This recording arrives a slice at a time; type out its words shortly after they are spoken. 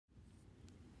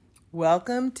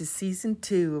Welcome to Season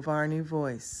 2 of Our New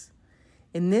Voice.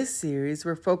 In this series,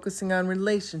 we're focusing on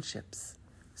relationships,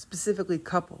 specifically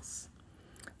couples.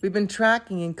 We've been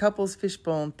tracking in couples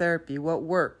fishbowl and therapy what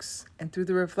works, and through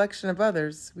the reflection of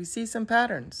others, we see some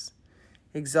patterns.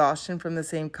 Exhaustion from the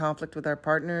same conflict with our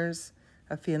partners,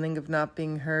 a feeling of not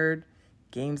being heard,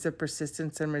 games of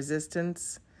persistence and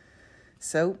resistance.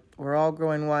 So, we're all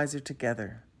growing wiser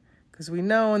together. Because we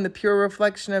know in the pure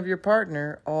reflection of your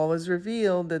partner, all is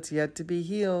revealed that's yet to be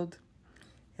healed.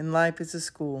 And life is a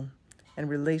school, and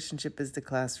relationship is the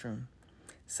classroom.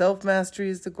 Self-mastery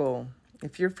is the goal.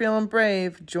 If you're feeling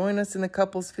brave, join us in the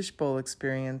Couples Fishbowl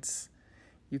experience.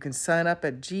 You can sign up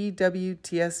at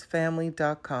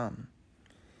gwtsfamily.com.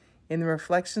 In the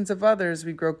reflections of others,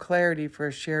 we grow clarity for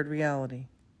a shared reality.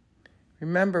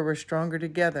 Remember, we're stronger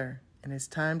together, and it's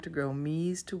time to grow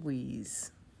me's to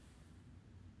we's.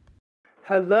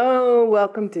 Hello,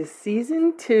 welcome to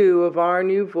Season 2 of Our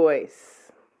New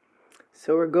Voice.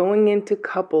 So we're going into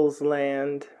couples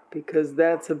land because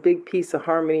that's a big piece of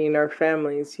harmony in our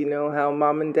families. You know, how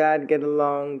mom and dad get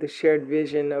along, the shared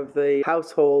vision of the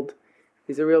household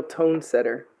is a real tone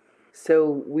setter.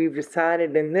 So we've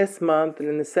decided in this month and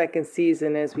in the second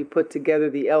season, as we put together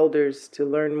the elders to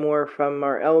learn more from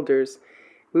our elders,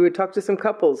 we would talk to some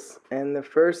couples, and the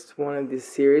first one of this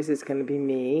series is going to be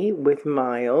me with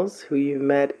Miles, who you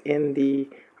met in the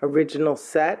original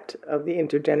set of the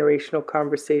Intergenerational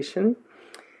Conversation.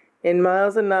 And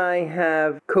Miles and I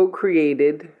have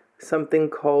co-created something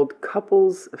called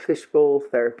Couples Fishbowl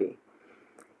Therapy.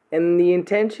 And the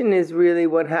intention is really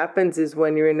what happens is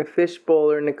when you're in a fishbowl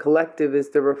or in a collective is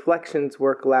the reflections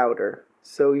work louder.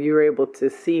 So you're able to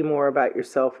see more about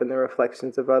yourself in the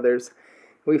reflections of others.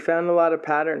 We found a lot of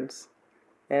patterns,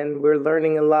 and we're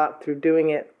learning a lot through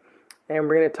doing it. And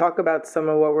we're going to talk about some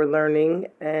of what we're learning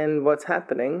and what's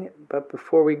happening. But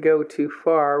before we go too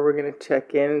far, we're going to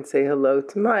check in and say hello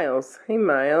to Miles. Hey,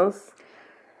 Miles.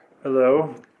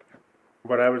 Hello.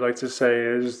 What I would like to say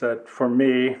is that for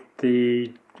me,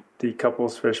 the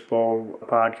Couples Fishbowl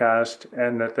podcast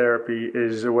and the therapy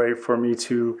is a way for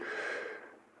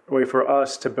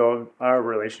us to build our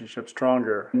relationship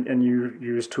stronger, and you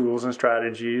use tools and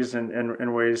strategies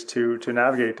and ways to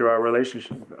navigate through our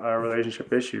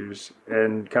relationship issues,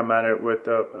 and come at it with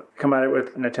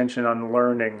an attention on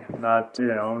learning, not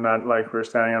like we're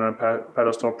standing on a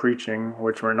pedestal preaching,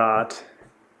 which we're not.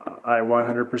 I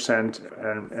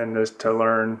 100% and this to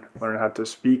learn how to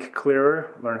speak clearer,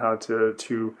 learn how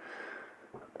to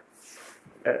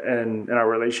in our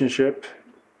relationship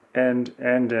and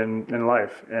in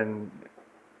life, and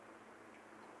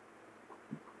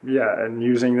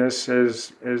using this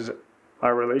as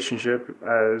our relationship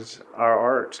as our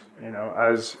art,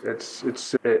 as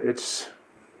it's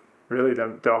really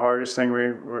the hardest thing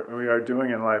we are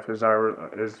doing in life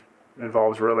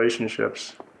involves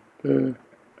relationships.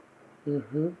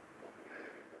 Mm-hmm.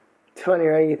 It's funny,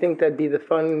 right? You think that'd be the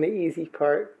fun and the easy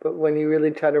part, but when you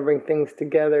really try to bring things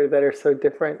together that are so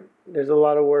different, there's a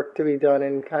lot of work to be done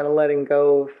in kind of letting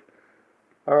go of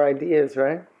our ideas,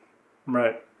 right?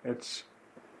 Right.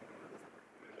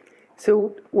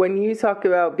 So when you talk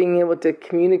about being able to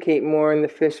communicate more in the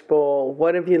fishbowl,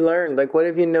 what have you learned? Like, what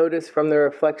have you noticed from the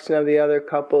reflection of the other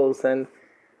couples and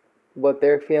what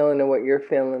they're feeling and what you're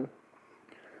feeling?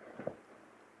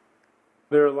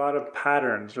 There are a lot of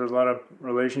patterns. There's a lot of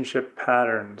relationship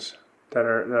patterns that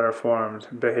are formed,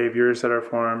 behaviors that are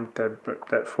formed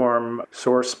that form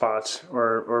sore spots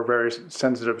or very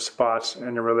sensitive spots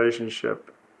in a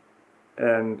relationship,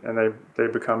 and they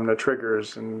become the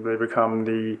triggers, and they become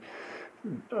the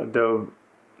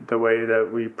way that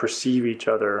we perceive each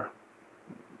other.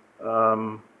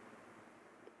 So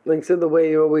the way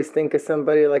you always think of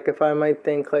somebody, like if I might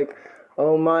think like,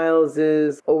 oh, Miles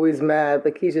is always mad,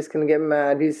 like he's just going to get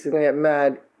mad, he's just going to get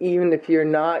mad. Even if you're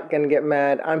not going to get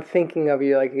mad, I'm thinking of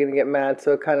you like you're going to get mad,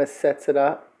 so it kind of sets it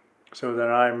up. So then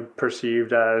I'm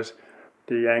perceived as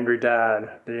the angry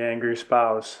dad, the angry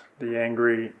spouse, the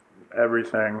angry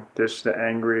everything, the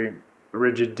angry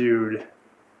rigid dude,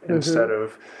 instead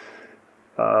of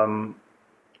the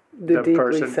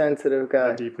deeply sensitive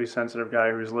guy. The deeply sensitive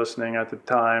guy who's listening at the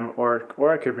time, or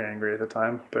I could be angry at the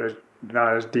time, but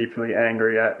not as deeply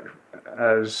angry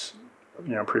as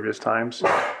previous times.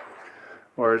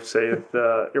 Or say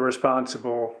the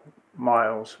irresponsible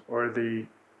Miles, or the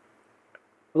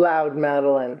loud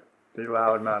Madeline.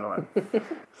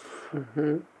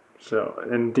 Mm-hmm. So,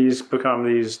 and these become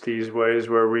these ways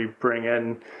where we bring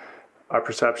in our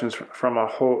perceptions from a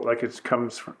whole, like it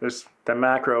comes from the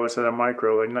macro instead of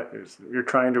micro. Like you're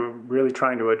trying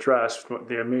to address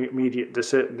the immediate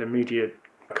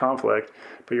conflict,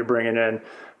 but you're bringing in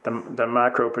the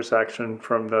macro perception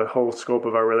from the whole scope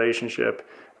of our relationship,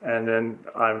 and then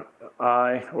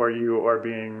I or you are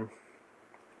being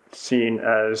seen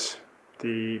as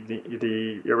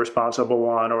the irresponsible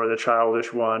one or the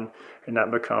childish one, and that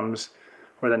becomes,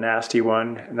 or the nasty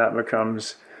one, and that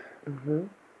becomes the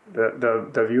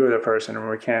view of the person, and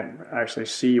we can't actually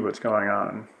see what's going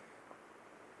on.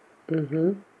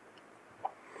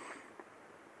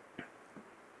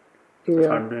 If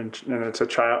I'm being, and it's a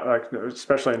child, like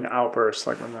especially in outbursts,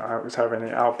 like when I was having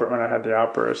the outburst, when I had the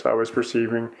outburst, I was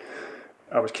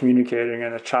communicating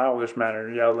in a childish manner,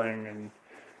 yelling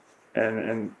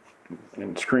and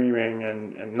screaming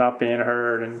and not being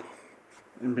heard and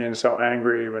being so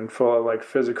angry and full of like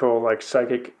physical, like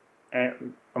psychic,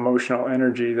 emotional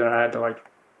energy that I had to like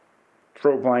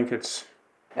throw blankets.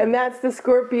 And that's the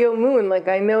Scorpio moon. Like,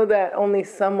 I know that only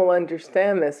some will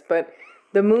understand this, but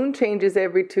the moon changes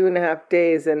every 2.5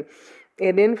 days, and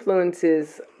it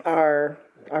influences our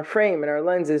frame and our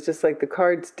lenses just like the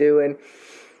cards do. And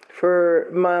for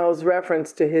Miles'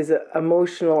 reference to his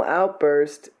emotional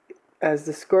outburst, as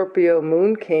the Scorpio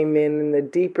moon came in the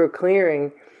deeper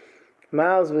clearing,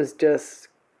 Miles was just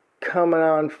coming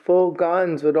on full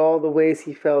guns with all the ways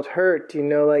he felt hurt. You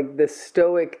know, like the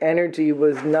stoic energy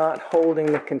was not holding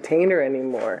the container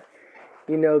anymore.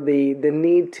 You know, the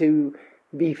need to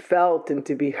be felt and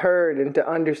to be heard and to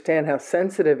understand how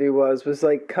sensitive he was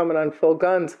like coming on full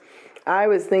guns. I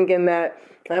was thinking that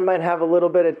I might have a little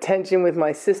bit of tension with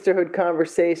my sisterhood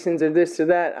conversations or this or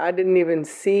that. I didn't even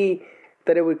see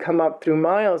that it would come up through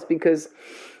Miles because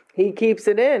he keeps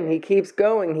it in. He keeps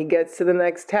going. He gets to the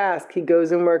next task. He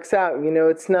goes and works out. You know,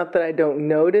 it's not that I don't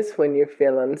notice when you're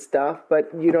feeling stuff, but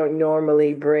you don't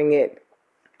normally bring it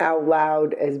out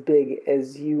loud as big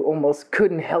as you almost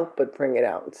couldn't help but bring it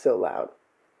out so loud.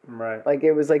 Right. Like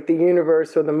it was like the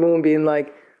universe or the moon being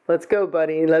like, let's go,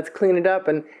 buddy, let's clean it up.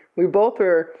 And we both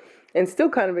were, and still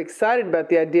kind of excited about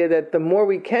the idea that the more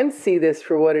we can see this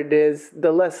for what it is,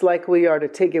 the less likely we are to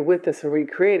take it with us and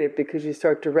recreate it, because you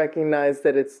start to recognize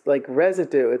that it's like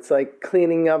residue. It's like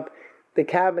cleaning up the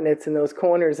cabinets and those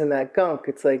corners and that gunk.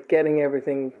 It's like getting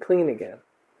everything clean again.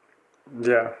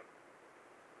 Yeah.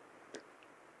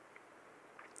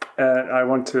 And I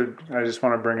just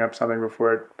want to bring up something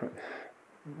before it.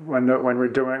 When we're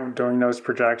doing those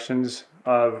projections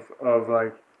of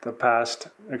like the past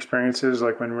experiences,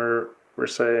 like when we're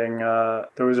saying,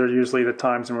 those are usually the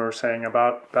times when we're saying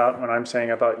about when I'm saying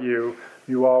about you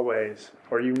always,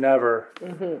 or you never.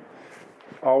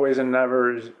 Always and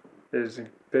never is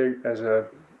big as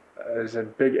a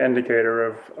big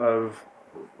indicator of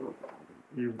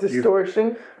you.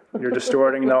 Distortion. You're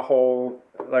distorting the whole,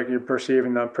 like you're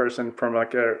perceiving the person from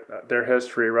like their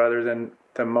history rather than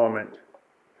the moment.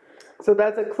 So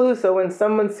that's a clue. So when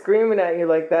someone's screaming at you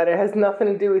like that, it has nothing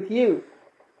to do with you.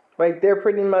 Like they're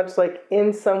pretty much like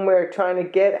in somewhere trying to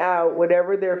get out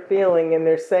whatever they're feeling, and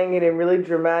they're saying it in really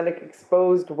dramatic,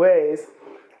 exposed ways,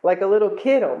 like a little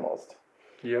kid almost.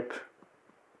 Yep.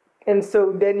 And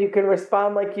so then you can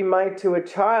respond like you might to a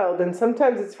child. And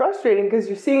sometimes it's frustrating because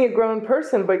you're seeing a grown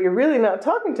person, but you're really not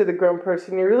talking to the grown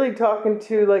person. You're really talking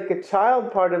to like a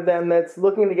child part of them that's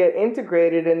looking to get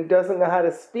integrated and doesn't know how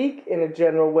to speak in a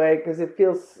general way because it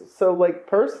feels so like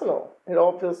personal. It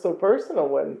all feels so personal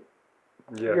when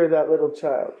you're that little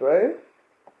child, right?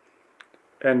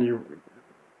 And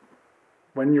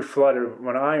when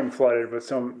I am flooded with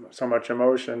so much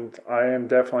emotion, I am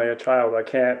definitely a child. I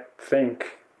can't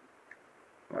think.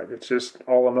 Like it's just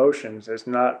all emotions. It's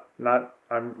not.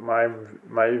 My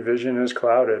vision is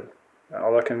clouded.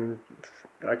 All I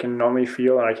can only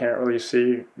feel, and I can't really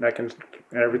see. And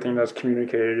everything that's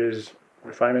communicated is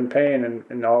if I'm in pain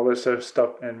and all this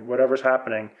stuff and whatever's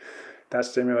happening, that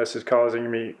stimulus is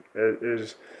causing me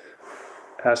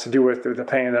has to do with the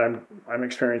pain that I'm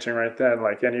experiencing right then.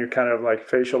 Like any kind of like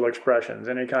facial expressions,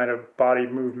 any kind of body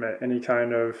movement, any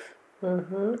kind of.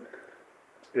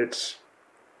 It's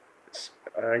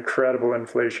an incredible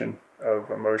inflation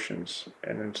of emotions,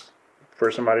 and it's,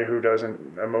 for somebody who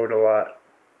doesn't emote a lot,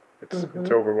 it's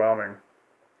overwhelming.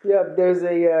 Yeah, there's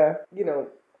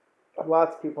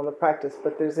lots of people in the practice,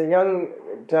 but there's a young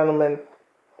gentleman,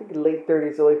 I think late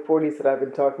 30s, early 40s, that I've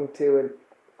been talking to, and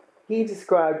he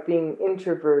described being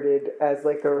introverted as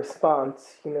like a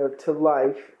response, to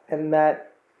life, and that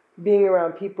being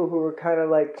around people who were kind of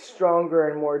like stronger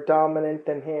and more dominant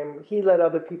than him, he let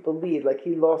other people lead. Like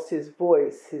he lost his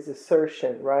voice, his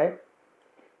assertion, right?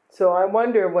 So I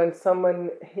wonder when someone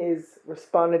has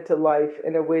responded to life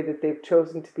in a way that they've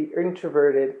chosen to be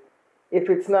introverted, if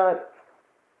it's not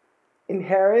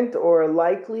inherent or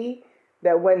likely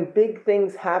that when big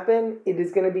things happen, it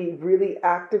is going to be really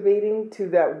activating to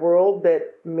that world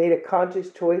that made a conscious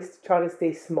choice to try to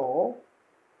stay small,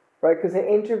 right? Because an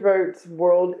introvert's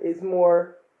world is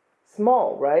more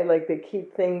small, right? Like they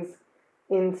keep things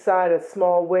inside a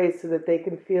small way so that they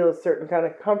can feel a certain kind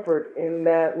of comfort in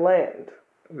that land.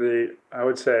 I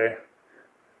would say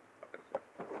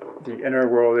the inner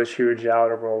world is huge, the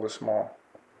outer world is small.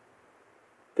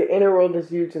 The inner world is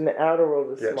huge and the outer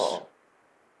world is small.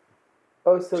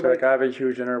 Oh, so like I have a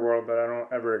huge inner world, but I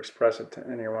don't ever express it to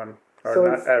anyone. Or so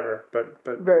not ever, but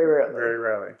very rarely. Very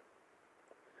rarely.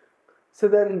 So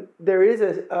then there is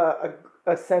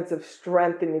a sense of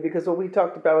strength in you, because what we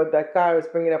talked about with that guy I was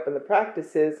bringing up in the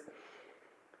practice is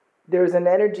there's an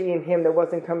energy in him that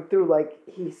wasn't come through. Like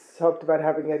he talked about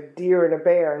having a deer and a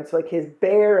bear, and so like his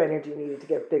bear energy needed to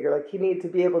get bigger. Like he needed to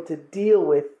be able to deal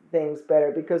with things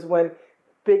better, because when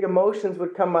big emotions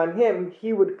would come on him,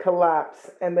 he would collapse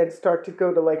and then start to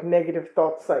go to like negative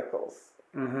thought cycles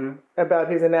about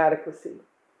his inadequacy.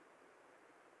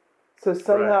 So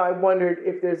somehow I wondered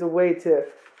if there's a way to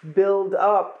build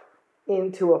up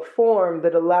into a form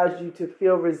that allows you to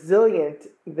feel resilient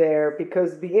there,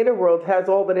 because the inner world has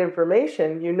all that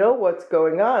information. You know what's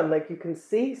going on. Like you can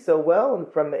see so well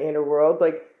from the inner world.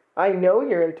 Like I know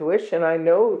your intuition. I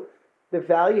know the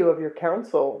value of your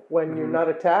counsel when you're not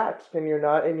attached and you're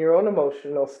not in your own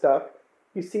emotional stuff.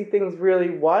 You see things really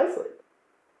wisely.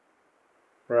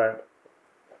 Right.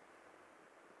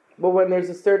 But when there's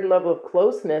a certain level of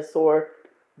closeness or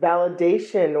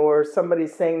validation, or somebody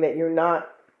saying that you're not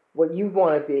what you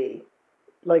want to be,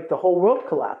 like the whole world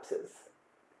collapses.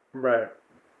 Right.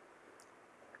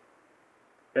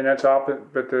 And that's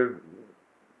opposite, but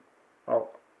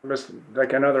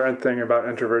like another thing about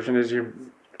introversion is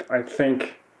I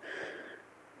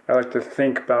like to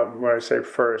think about what I say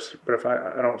first, but if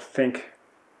I don't think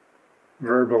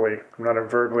verbally, I'm not a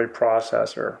verbally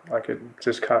processor. Like it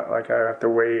just like I have to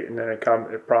wait, and then it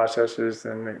processes,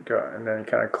 and then it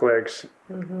kind of clicks.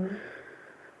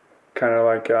 Kind of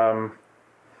like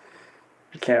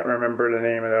you can't remember the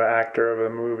name of the actor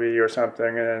of a movie or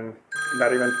something, and then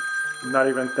not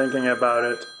even thinking about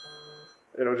it,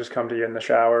 it'll just come to you in the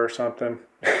shower or something.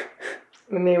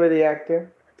 The name of the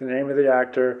actor? The name of the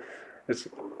actor is...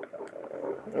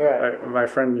 Right. My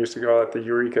friend used to call it the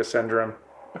Eureka syndrome.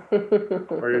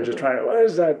 Where you're just trying to... What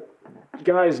is that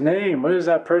guy's name? What is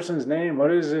that person's name?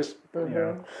 What is this? You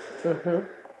know?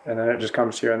 And then it just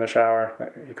comes to you in the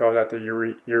shower. He calls that the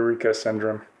Eureka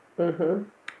syndrome.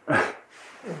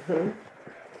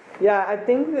 Yeah,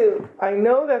 I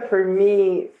know that for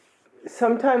me,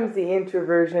 sometimes the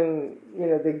introversion,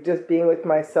 the just being with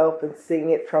myself and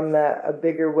seeing it from a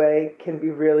bigger way can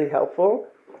be really helpful.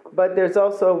 But there's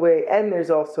also a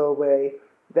way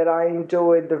that I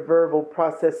enjoyed the verbal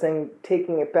processing,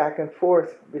 taking it back and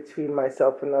forth between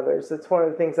myself and others. It's one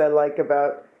of the things I like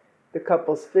about the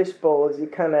couple's fishbowl, is you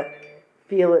kind of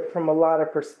feel it from a lot of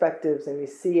perspectives and you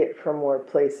see it from more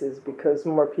places because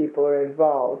more people are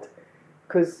involved.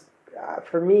 Because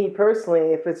for me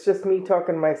personally, if it's just me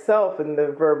talking to myself in the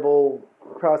verbal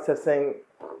processing,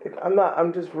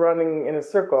 I'm just running in a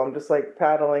circle. I'm just like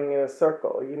paddling in a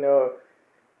circle,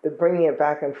 The bringing it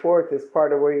back and forth is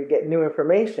part of where you get new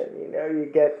information. You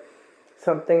get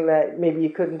something that maybe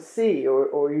you couldn't see,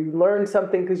 or you learn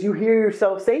something because you hear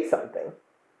yourself say something.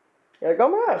 You're like, oh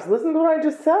my gosh, listen to what I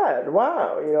just said.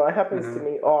 Wow. It happens to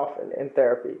me often in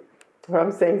therapy. When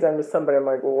I'm saying something to somebody, I'm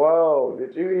like, whoa,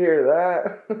 did you hear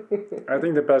that? I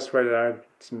think the best way to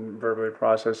verbally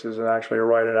process is to actually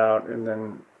write it out and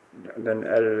then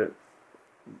edit it.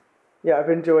 Yeah,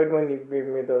 I've enjoyed when you've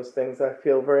given me those things. I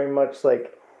feel very much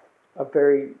like a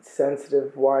very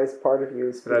sensitive, wise part of you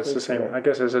is speaking. That's the same. I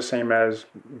guess it's the same as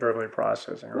verbally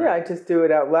processing, right? Yeah, I just do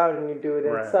it out loud and you do it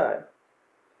inside.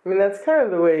 I mean, that's kind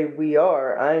of the way we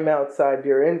are. I'm outside,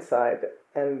 you're inside.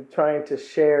 And trying to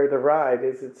share the ride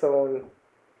is its own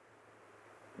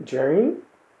journey.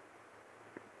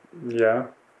 Yeah.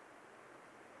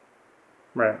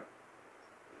 Right.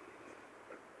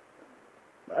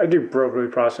 I do verbally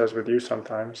process with you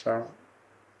sometimes, so...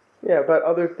 Yeah, but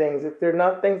other things, if they're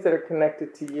not things that are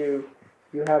connected to you,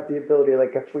 you have the ability,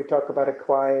 like if we talk about a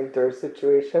client or a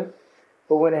situation,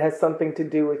 but when it has something to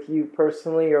do with you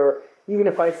personally, or even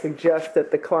if I suggest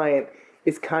that the client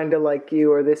is kind of like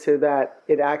you or this or that,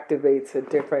 it activates a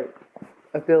different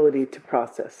ability to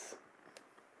process.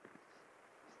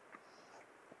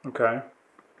 Okay.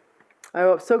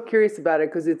 I'm so curious about it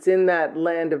because it's in that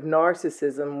land of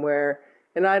narcissism where...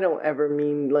 And I don't ever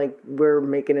mean like we're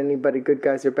making anybody good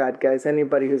guys or bad guys.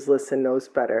 Anybody who's listened knows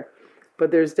better.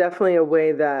 But there's definitely a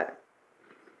way that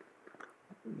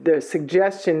the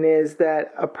suggestion is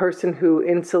that a person who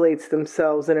insulates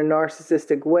themselves in a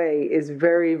narcissistic way is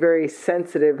very, very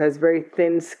sensitive, has very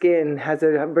thin skin, has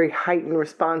a very heightened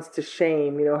response to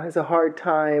shame, has a hard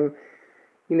time,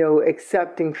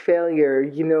 accepting failure,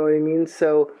 you know what I mean?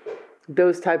 So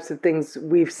those types of things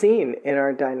we've seen in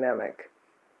our dynamic.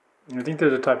 I think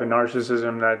there's a type of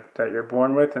narcissism that you're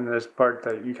born with, and there's part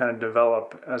that you kind of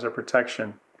develop as a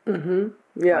protection. Mm-hmm.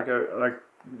 Yeah. Like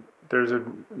there's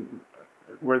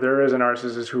where there is a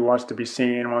narcissist who wants to be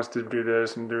seen, wants to do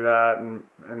this and do that, and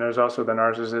there's also the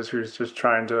narcissist who's just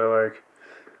trying to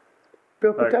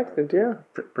feel protected, yeah.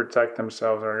 Protect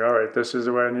themselves. Like, all right, this is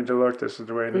the way I need to look. This is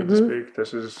the way I need to speak.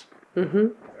 This is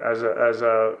as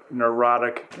a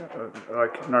neurotic,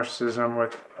 like narcissism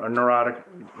with a neurotic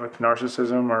with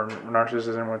narcissism, or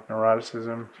narcissism with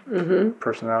neuroticism,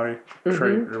 personality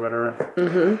trait or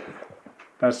whatever.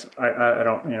 That's I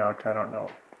don't know.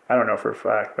 I don't know for a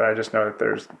fact, but I just know that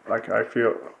there's I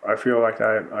feel like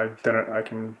I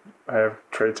have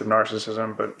traits of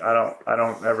narcissism, but I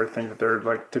don't ever think that they're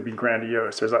to be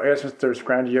grandiose. There's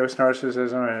grandiose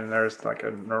narcissism, and there's like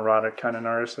a neurotic kind of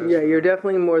narcissism. Yeah, you're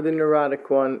definitely more the neurotic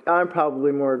one. I'm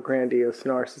probably more a grandiose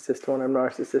narcissist when I'm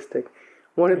narcissistic.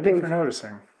 One of the things for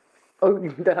noticing. Oh,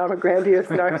 that I'm a grandiose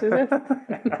narcissist?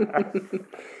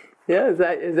 Yeah, is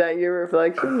that your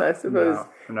reflection? I suppose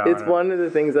it's one of the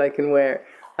things I can wear.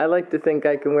 I like to think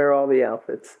I can wear all the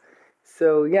outfits.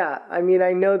 So yeah, I mean,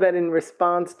 I know that in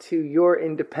response to your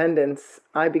independence,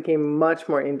 I became much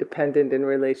more independent in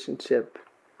relationship.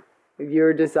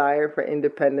 Your desire for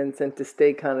independence and to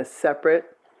stay kind of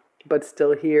separate, but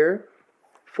still here,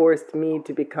 forced me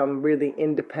to become really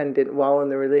independent while in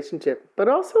the relationship, but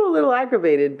also a little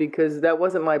aggravated because that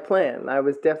wasn't my plan. I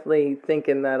was definitely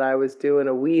thinking that I was doing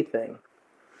a we thing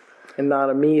and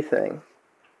not a me thing.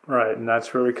 Right, and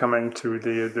that's where we come into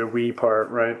the we part,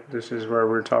 right? This is where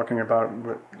we're talking about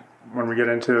when we get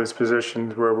into those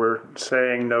positions where we're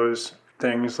saying those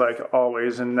things like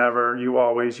always and never, you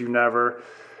always, you never,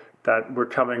 that we're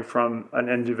coming from an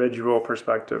individual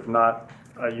perspective, not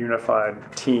a unified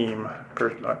team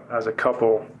as a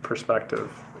couple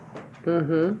perspective.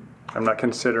 Mm-hmm. I'm not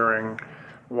considering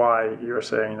why you're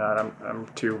saying that. I'm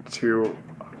too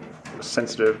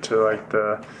sensitive to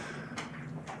the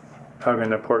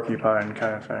hugging the porcupine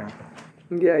kind of thing.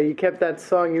 Yeah, you kept that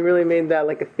song. You really made that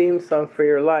like a theme song for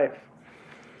your life.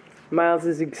 Miles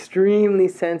is extremely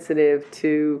sensitive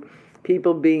to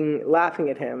people laughing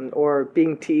at him or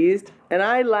being teased. And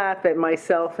I laugh at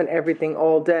myself and everything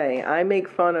all day. I make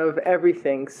fun of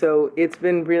everything. So it's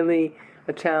been really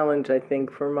a challenge, I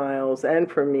think, for Miles and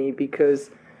for me,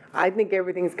 because I think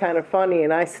everything's kind of funny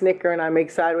and I snicker and I make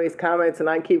sideways comments and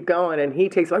I keep going. And he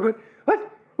takes what?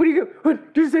 What do you do?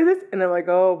 What? Did you say this? And I'm like,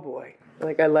 oh boy.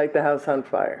 I light the house on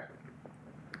fire.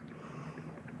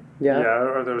 Yeah? Yeah,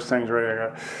 or those things where you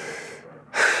go...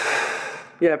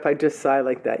 Yeah, if I just sigh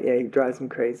like that, yeah, it drives him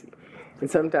crazy. And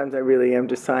sometimes I really am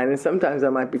just sighing, and sometimes I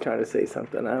might be trying to say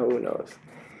something. Who knows?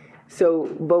 So,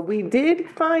 but we did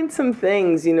find some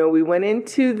things. We went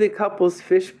into the couple's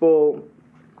fishbowl,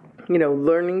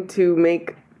 learning to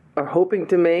make, or hoping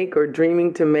to make, or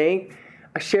dreaming to make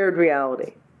a shared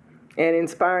reality. And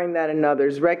inspiring that in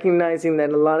others, recognizing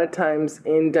that a lot of times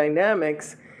in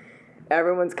dynamics,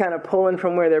 everyone's kind of pulling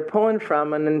from where they're pulling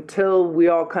from, and until we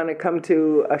all kind of come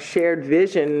to a shared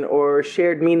vision or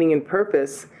shared meaning and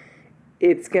purpose,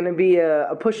 it's going to be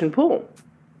a push and pull.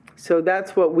 So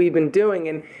that's what we've been doing.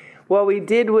 And what we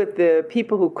did with the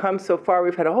people who come so far,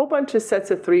 we've had a whole bunch of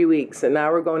sets of 3 weeks, and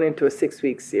now we're going into a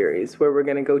 6-week series where we're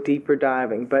going to go deeper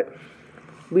diving. But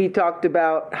we talked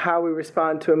about how we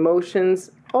respond to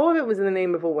emotions. All of it was in the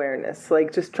name of awareness,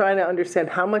 just trying to understand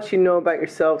how much you know about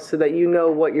yourself so that you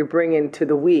know what you're bringing to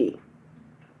the we.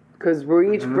 Because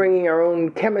we're each bringing our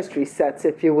own chemistry sets,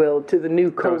 if you will, to the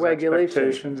new co-regulation.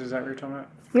 Expectations, is that what you're talking about?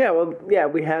 Yeah,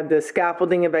 we had the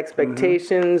scaffolding of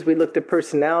expectations. We looked at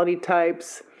personality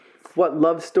types, what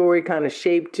love story kind of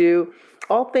shaped you.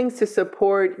 All things to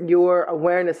support your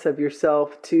awareness of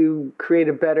yourself to create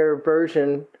a better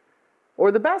version or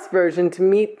the best version to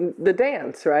meet the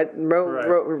dance, right?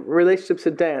 Relationships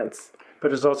to dance.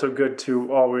 But it's also good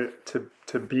to always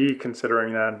to be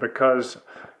considering that, because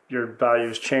your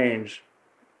values change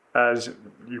as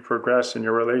you progress in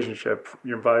your relationship.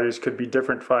 Your values could be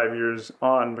different 5 years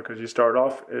on, because you start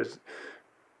off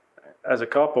as a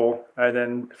couple, and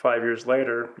then 5 years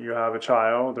later you have a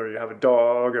child, or you have a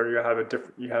dog, or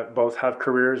you both have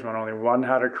careers when only one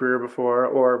had a career before,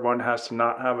 or one has to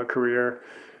not have a career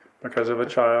because of a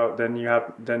child. Then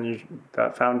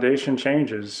that foundation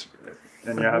changes,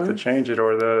 and you have to change it,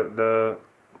 or the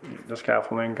the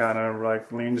scaffolding kind of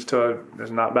like leans to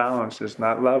it's not balanced, it's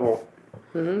not level.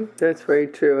 That's very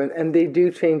true. And they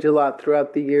do change a lot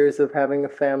throughout the years of having a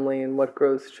family and what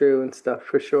grows true and stuff,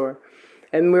 for sure.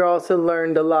 And we're also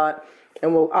learned a lot,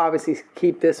 and we'll obviously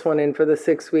keep this one in for the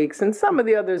 6 weeks. And some of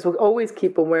the others will always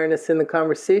keep awareness in the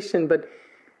conversation, but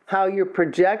how your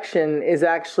projection is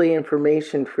actually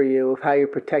information for you of how you're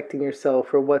protecting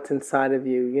yourself or what's inside of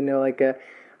you. You know, like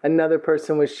another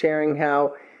person was sharing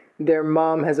how their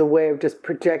mom has a way of just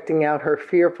projecting out her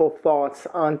fearful thoughts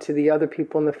onto the other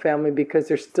people in the family because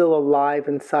they're still alive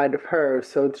inside of her.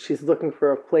 So she's looking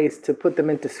for a place to put them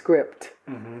into script,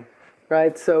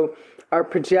 right? So our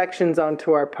projections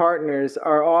onto our partners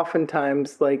are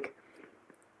oftentimes like,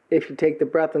 if you take the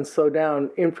breath and slow down,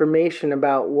 information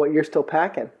about what you're still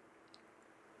packing.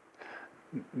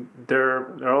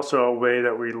 They're also a way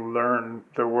that we learn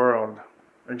the world,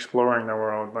 exploring the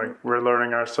world. Like we're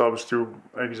learning ourselves through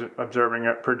observing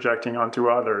it, projecting onto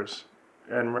others,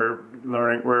 and we're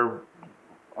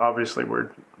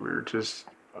just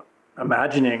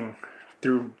imagining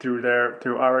through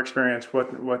our experience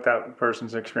what that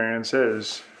person's experience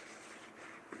is.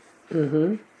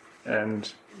 And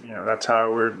that's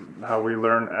how we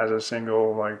learn as a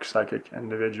single like psychic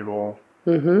individual.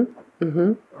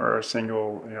 Or a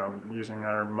single, using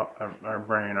our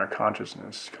brain, our conscious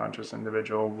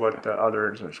individual, what the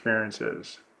other's experience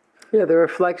is. Yeah, the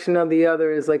reflection of the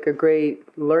other is like a great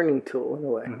learning tool in a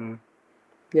way.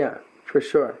 Yeah, for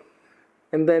sure.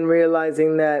 And then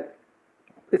realizing that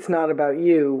it's not about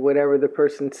you, whatever the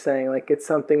person's saying, like it's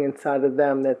something inside of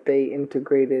them that they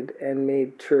integrated and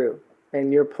made true.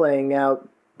 And you're playing out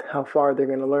how far they're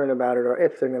going to learn about it or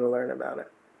if they're going to learn about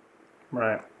it.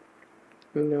 Right.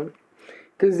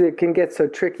 Because it can get so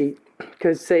tricky.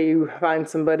 Because say you find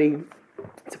somebody,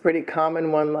 it's a pretty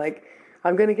common one, like,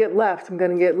 I'm going to get left,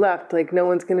 like no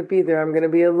one's going to be there, I'm going to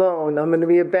be alone, I'm going to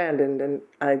be abandoned. And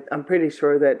I'm pretty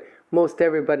sure that most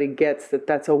everybody gets that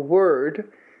that's a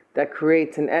word that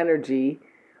creates an energy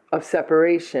of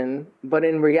separation, but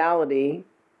in reality,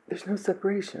 there's no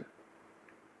separation.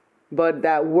 But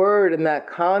that word and that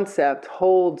concept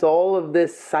holds all of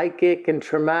this psychic and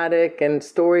traumatic and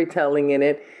storytelling in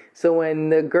it. So when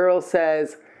the girl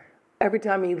says, every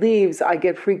time he leaves, I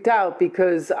get freaked out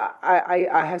because I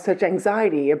have such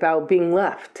anxiety about being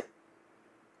left,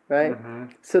 right?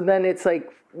 So then it's like,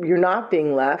 you're not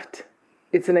being left.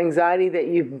 It's an anxiety that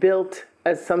you've built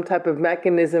as some type of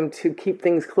mechanism to keep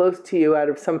things close to you out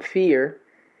of some fear.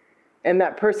 And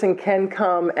that person can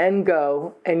come and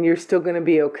go, and you're still going to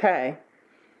be okay.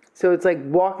 So it's like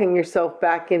walking yourself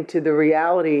back into the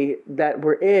reality that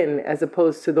we're in, as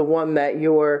opposed to the one that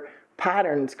your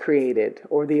patterns created,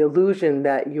 or the illusion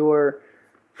that your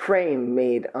frame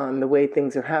made on the way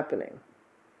things are happening.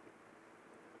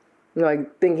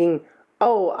 Like thinking,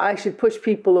 oh, I should push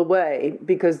people away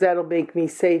because that'll make me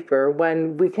safer,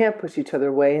 when we can't push each other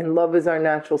away, and love is our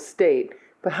natural state.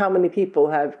 But how many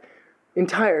people have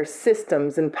entire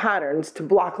systems and patterns to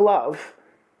block love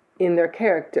in their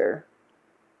character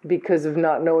because of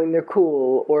not knowing they're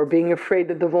cool or being afraid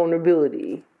of the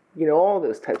vulnerability, all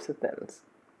those types of things.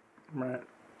 Right.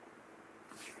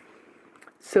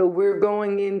 So we're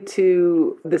going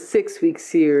into the 6-week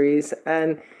series,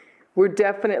 and we're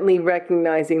definitely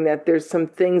recognizing that there's some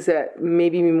things that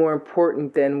maybe be more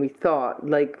important than we thought,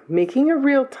 like making a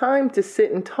real time to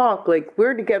sit and talk. Like,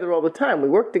 we're together all the time. We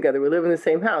work together. We live in the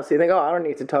same house. So you think, oh, I don't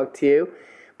need to talk to you.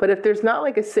 But if there's not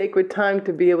like a sacred time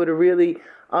to be able to really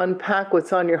unpack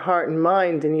what's on your heart and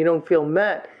mind, and you don't feel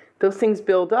met, those things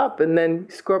build up, and then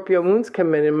Scorpio moons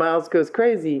come in and Miles goes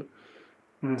crazy.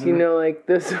 Do you know, like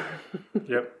this?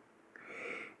 Yep.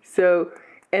 So,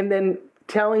 and then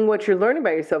telling what you're learning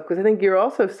about yourself, because I think you're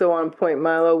also so on point,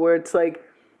 Milo, where it's like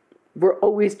we're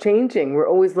always changing, we're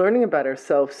always learning about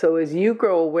ourselves. So as you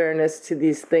grow awareness to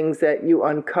these things that you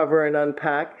uncover and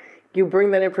unpack, you bring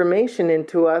that information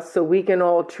into us so we can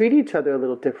all treat each other a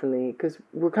little differently, because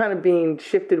we're kind of being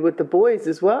shifted with the boys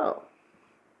as well.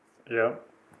 Yeah.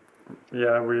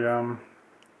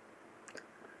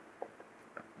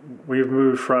 We've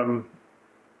moved from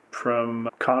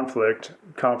conflict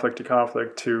to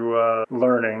conflict to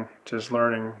learning, just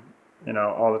learning,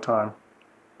 all the time.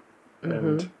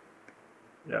 And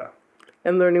yeah.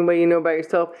 And learning what you know about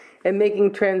yourself, and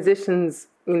making transitions,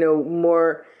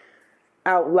 more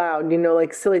out loud,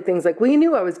 like silly things like, well, you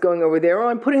knew I was going over there, or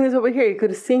I'm putting this over here, you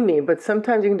could have seen me. But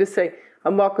sometimes you can just say,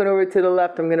 I'm walking over to the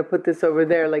left, I'm going to put this over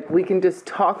there. Like, we can just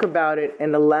talk about it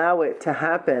and allow it to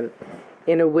happen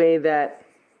in a way that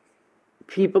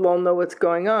people all know what's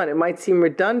going on. It might seem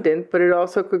redundant, but it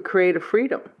also could create a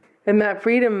freedom. And that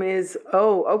freedom is,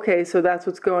 oh, okay, so that's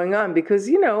what's going on. Because,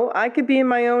 I could be in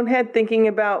my own head thinking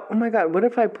about, oh my God, what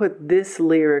if I put this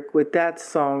lyric with that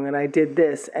song and I did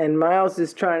this? And Miles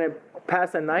is trying to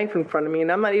pass a knife in front of me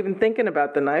and I'm not even thinking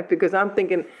about the knife because I'm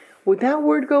thinking, would that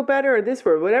word go better or this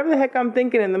word? Whatever the heck I'm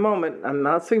thinking in the moment. I'm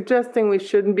not suggesting we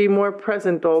shouldn't be more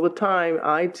present all the time.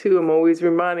 I too am always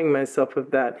reminding myself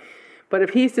of that. But if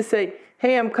he's to say,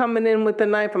 hey, I'm coming in with the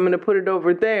knife, I'm going to put it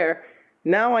over there.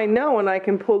 Now I know and I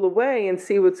can pull away and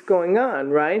see what's going on,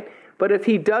 right? But if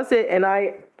he does it and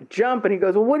I jump and he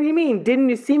goes, well, what do you mean? Didn't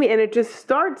you see me? And it just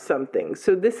starts something.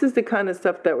 So this is the kind of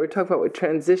stuff that we're talking about with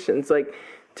transitions, like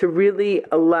to really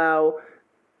allow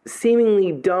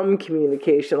seemingly dumb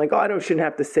communication, like, oh, shouldn't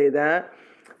have to say that.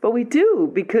 But we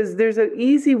do, because there's an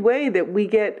easy way that we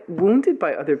get wounded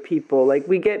by other people. Like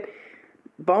we get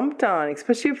bumped on,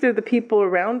 especially if they're the people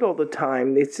around all the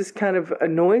time. It just kind of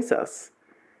annoys us.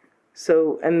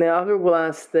 So, and the other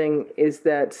last thing is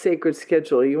that sacred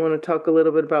schedule. You want to talk a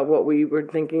little bit about what we were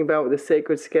thinking about with the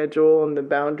sacred schedule and the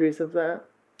boundaries of that?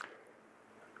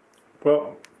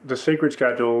 Well, the sacred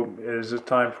schedule is a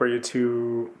time for you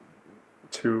to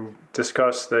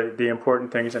discuss the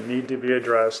important things that need to be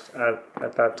addressed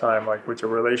at that time, like with your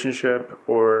relationship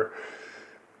or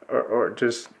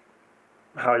just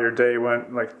how your day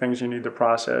went, like things you need to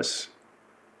process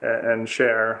and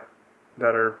share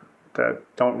that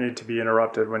don't need to be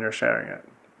interrupted when you're sharing it.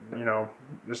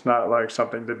 It's not like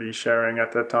something to be sharing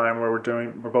at that time where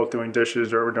we're both doing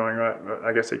dishes or we're doing,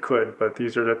 I guess it could, but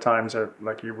these are the times that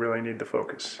like you really need to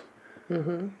focus.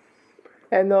 Mm-hmm.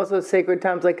 And also sacred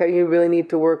times, like how you really need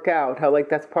to work out, how like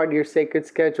that's part of your sacred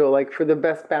schedule. Like for the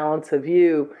best balance of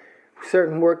you,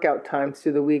 certain workout times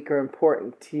through the week are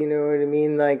important. You know what I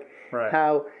mean? Like right.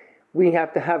 How we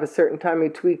have to have a certain time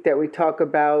each week that we talk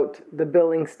about the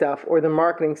billing stuff or the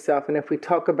marketing stuff. And if we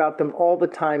talk about them all the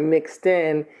time mixed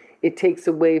in, it takes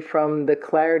away from the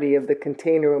clarity of the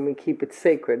container when we keep it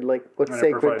sacred, like what and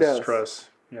sacred does. It provides stress,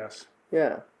 yes.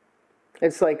 Yeah.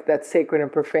 It's like that sacred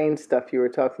and profane stuff you were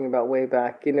talking about way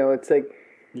back. It's like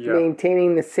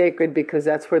maintaining the sacred because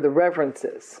that's where the reverence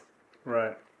is.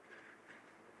 Right.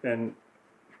 And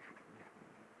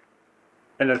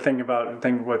the thing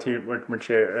what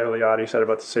Eliade said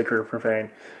about the sacred and profane,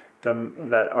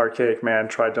 that archaic man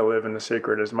tried to live in the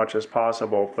sacred as much as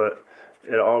possible, but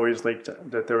it always leaked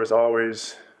that there was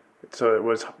always, so it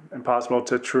was impossible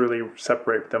to truly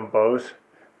separate them both.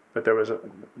 But there was,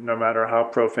 no matter how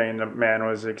profane the man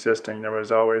was existing, there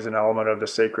was always an element of the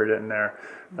sacred in there,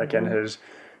 like mm-hmm.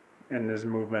 in his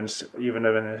movements, even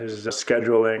in his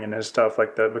scheduling and his stuff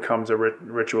like that becomes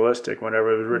ritualistic.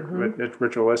 Whenever mm-hmm. It's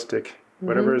ritualistic, mm-hmm.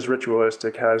 whatever is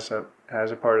ritualistic has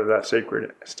a part of that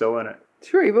sacred still in it.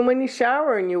 Sure, even when you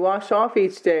shower and you wash off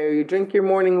each day or you drink your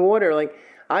morning water, like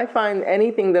I find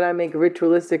anything that I make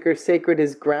ritualistic or sacred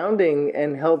is grounding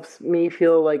and helps me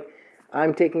feel like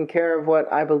I'm taking care of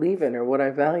what I believe in or what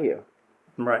I value.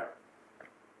 Right.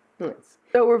 Nice.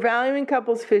 So we're valuing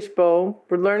Couples Fishbowl.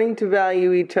 We're learning to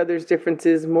value each other's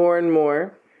differences more and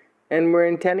more. And we're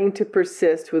intending to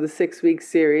persist with a 6-week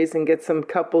series and get some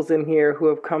couples in here who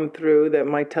have come through that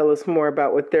might tell us more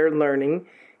about what they're learning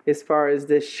as far as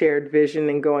this shared vision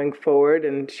and going forward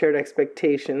and shared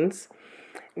expectations.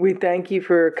 We thank you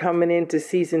for coming into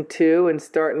season 2 and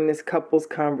starting this couples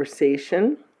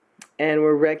conversation. And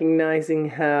we're recognizing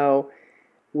how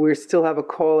we still have a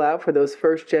call out for those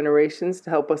first generations to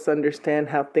help us understand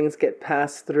how things get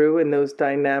passed through in those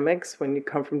dynamics when you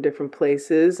come from different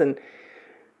places and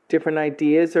different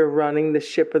ideas are running the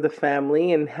ship of the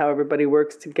family and how everybody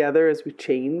works together as we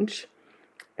change.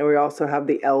 And we also have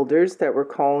the elders that we're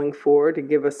calling for to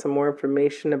give us some more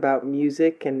information about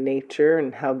music and nature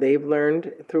and how they've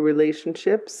learned through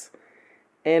relationships.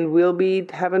 And we'll be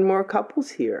having more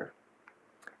couples here.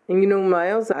 And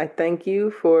Miles, I thank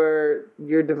you for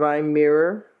your divine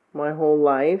mirror my whole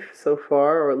life so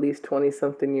far, or at least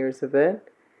 20-something years of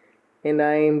it. And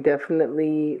I am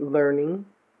definitely learning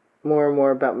more and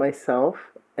more about myself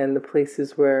and the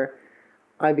places where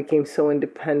I became so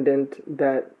independent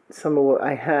that some of what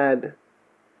I had,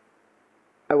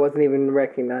 I wasn't even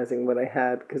recognizing what I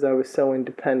had because I was so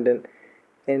independent.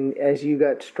 And as you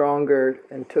got stronger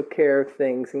and took care of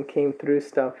things and came through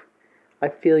stuff, I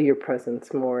feel your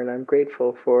presence more, and I'm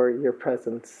grateful for your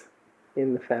presence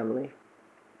in the family.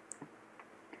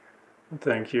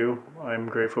 Thank you. I'm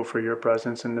grateful for your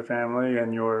presence in the family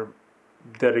and your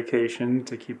dedication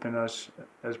to keeping us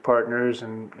as partners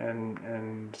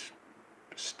and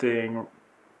staying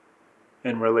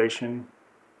in relationship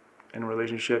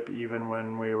even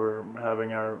when we were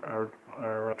having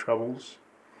our troubles,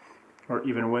 or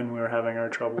even when we were having our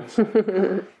troubles.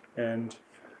 And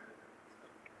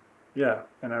Yeah,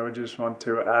 and I would just want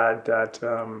to add that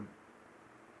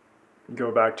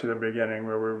go back to the beginning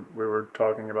where we were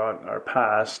talking about our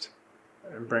past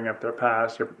and bring up their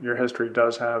past. Your history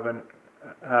does have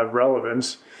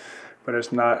relevance, but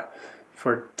it's not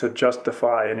to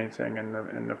justify anything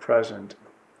in the present.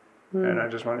 And I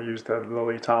just want to use that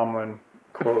Lily Tomlin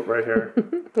quote right here.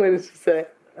 What did she say?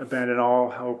 Abandon all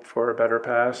hope for a better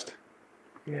past.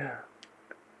 Yeah.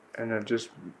 And that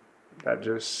just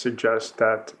suggests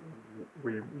that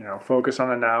we focus on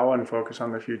the now and focus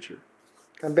on the future.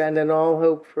 Abandon all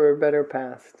hope for a better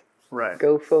past. Right.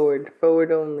 Go forward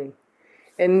only.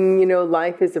 And,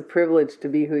 life is a privilege to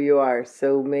be who you are.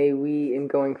 So may we, in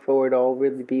going forward, all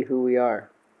really be who we are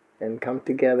and come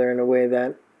together in a way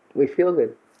that we feel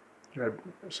good.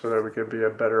 So that we could be a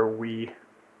better we.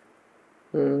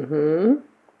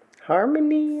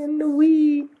 Harmony in the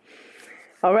we.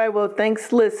 All right, well,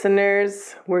 thanks,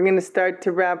 listeners. We're going to start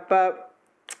to wrap up.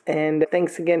 And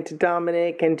thanks again to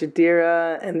Dominic and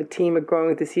Jadira and the team at Growing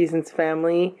with the Seasons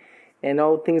family and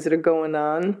all the things that are going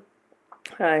on.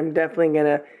 I'm definitely going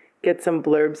to get some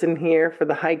blurbs in here for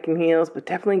the hiking heels, but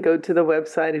definitely go to the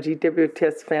website at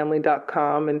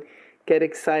gwtsfamily.com and get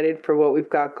excited for what we've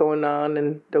got going on.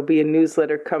 And there'll be a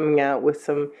newsletter coming out with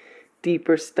some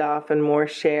deeper stuff and more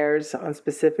shares on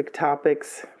specific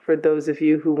topics for those of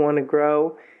you who want to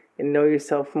grow and know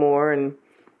yourself more. And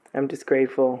I'm just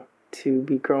grateful to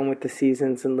be growing with the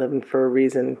seasons and living for a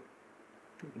reason.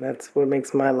 That's what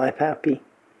makes my life happy.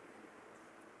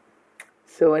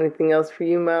 So anything else for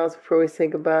you, Miles, before we say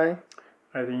goodbye?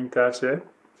 I think that's it.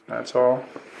 That's all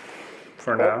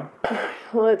for now.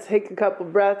 Well, let's take a couple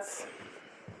breaths.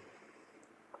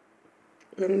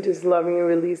 And just loving and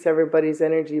release everybody's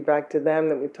energy back to them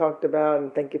that we talked about.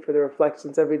 And thank you for the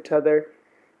reflections of each other.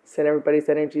 Send everybody's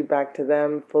energy back to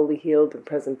them, fully healed in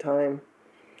present time.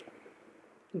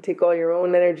 And take all your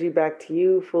own energy back to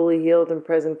you, fully healed in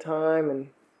present time. And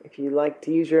if you like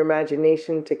to use your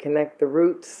imagination to connect the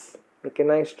roots, make a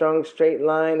nice strong straight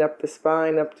line up the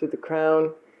spine, up through the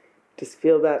crown. Just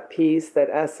feel that peace, that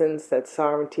essence, that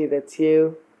sovereignty that's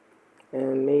you.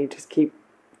 And may you just keep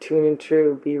tuning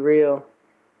true, be real.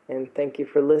 And thank you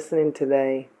for listening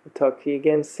today. We'll talk to you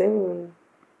again soon.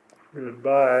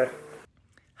 Goodbye.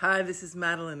 Hi, this is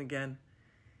Madeline again.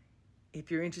 If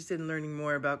you're interested in learning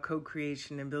more about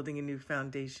co-creation and building a new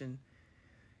foundation,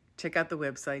 check out the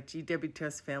website,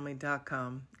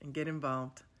 gwtsfamily.com, and get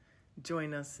involved.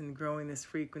 Join us in growing this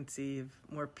frequency of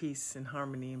more peace and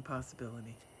harmony and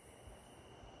possibility.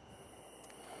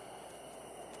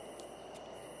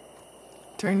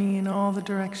 Turning in all the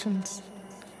directions,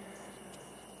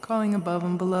 calling above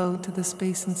and below to the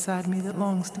space inside me that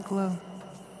longs to glow.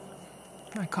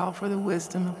 I call for the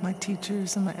wisdom of my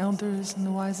teachers and my elders and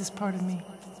the wisest part of me.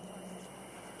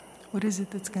 What is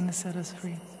it that's going to set us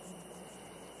free?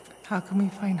 How can we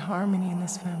find harmony in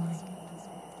this family?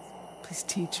 Please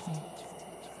teach me.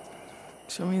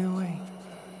 Show me the way.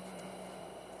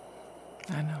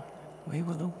 I know, the way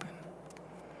will open.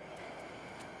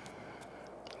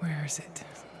 Where is it?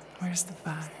 Where's the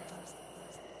fire?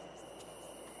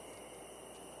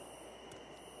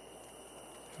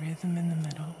 Rhythm in the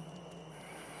middle.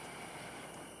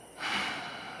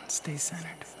 Stay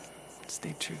centered.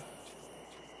 Stay true.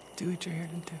 Do what you're here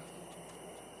to do.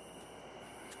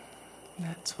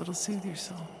 That's what'll soothe your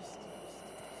soul.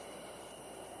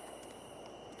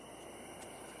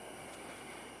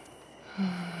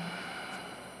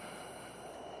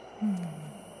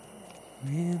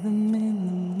 Rhythm in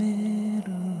the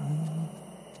middle.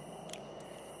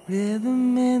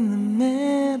 Rhythm in the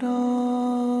middle.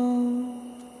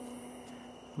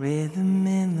 Rhythm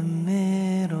in the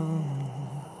middle.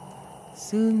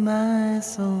 Soothe my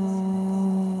soul.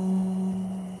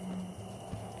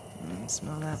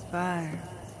 Smell that fire.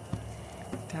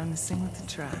 Time to sing with the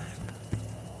tribe.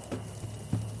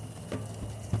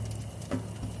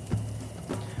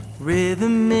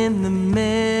 Rhythm in the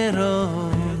middle.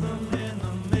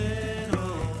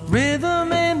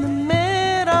 Rhythm in the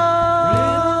middle.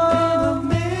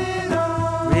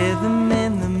 Rhythm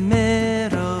in the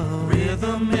middle.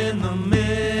 Rhythm in the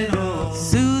middle.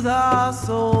 Soothe our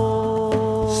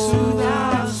soul. Soothe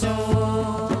our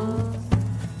soul.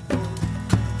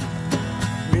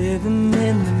 Rhythm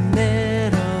in the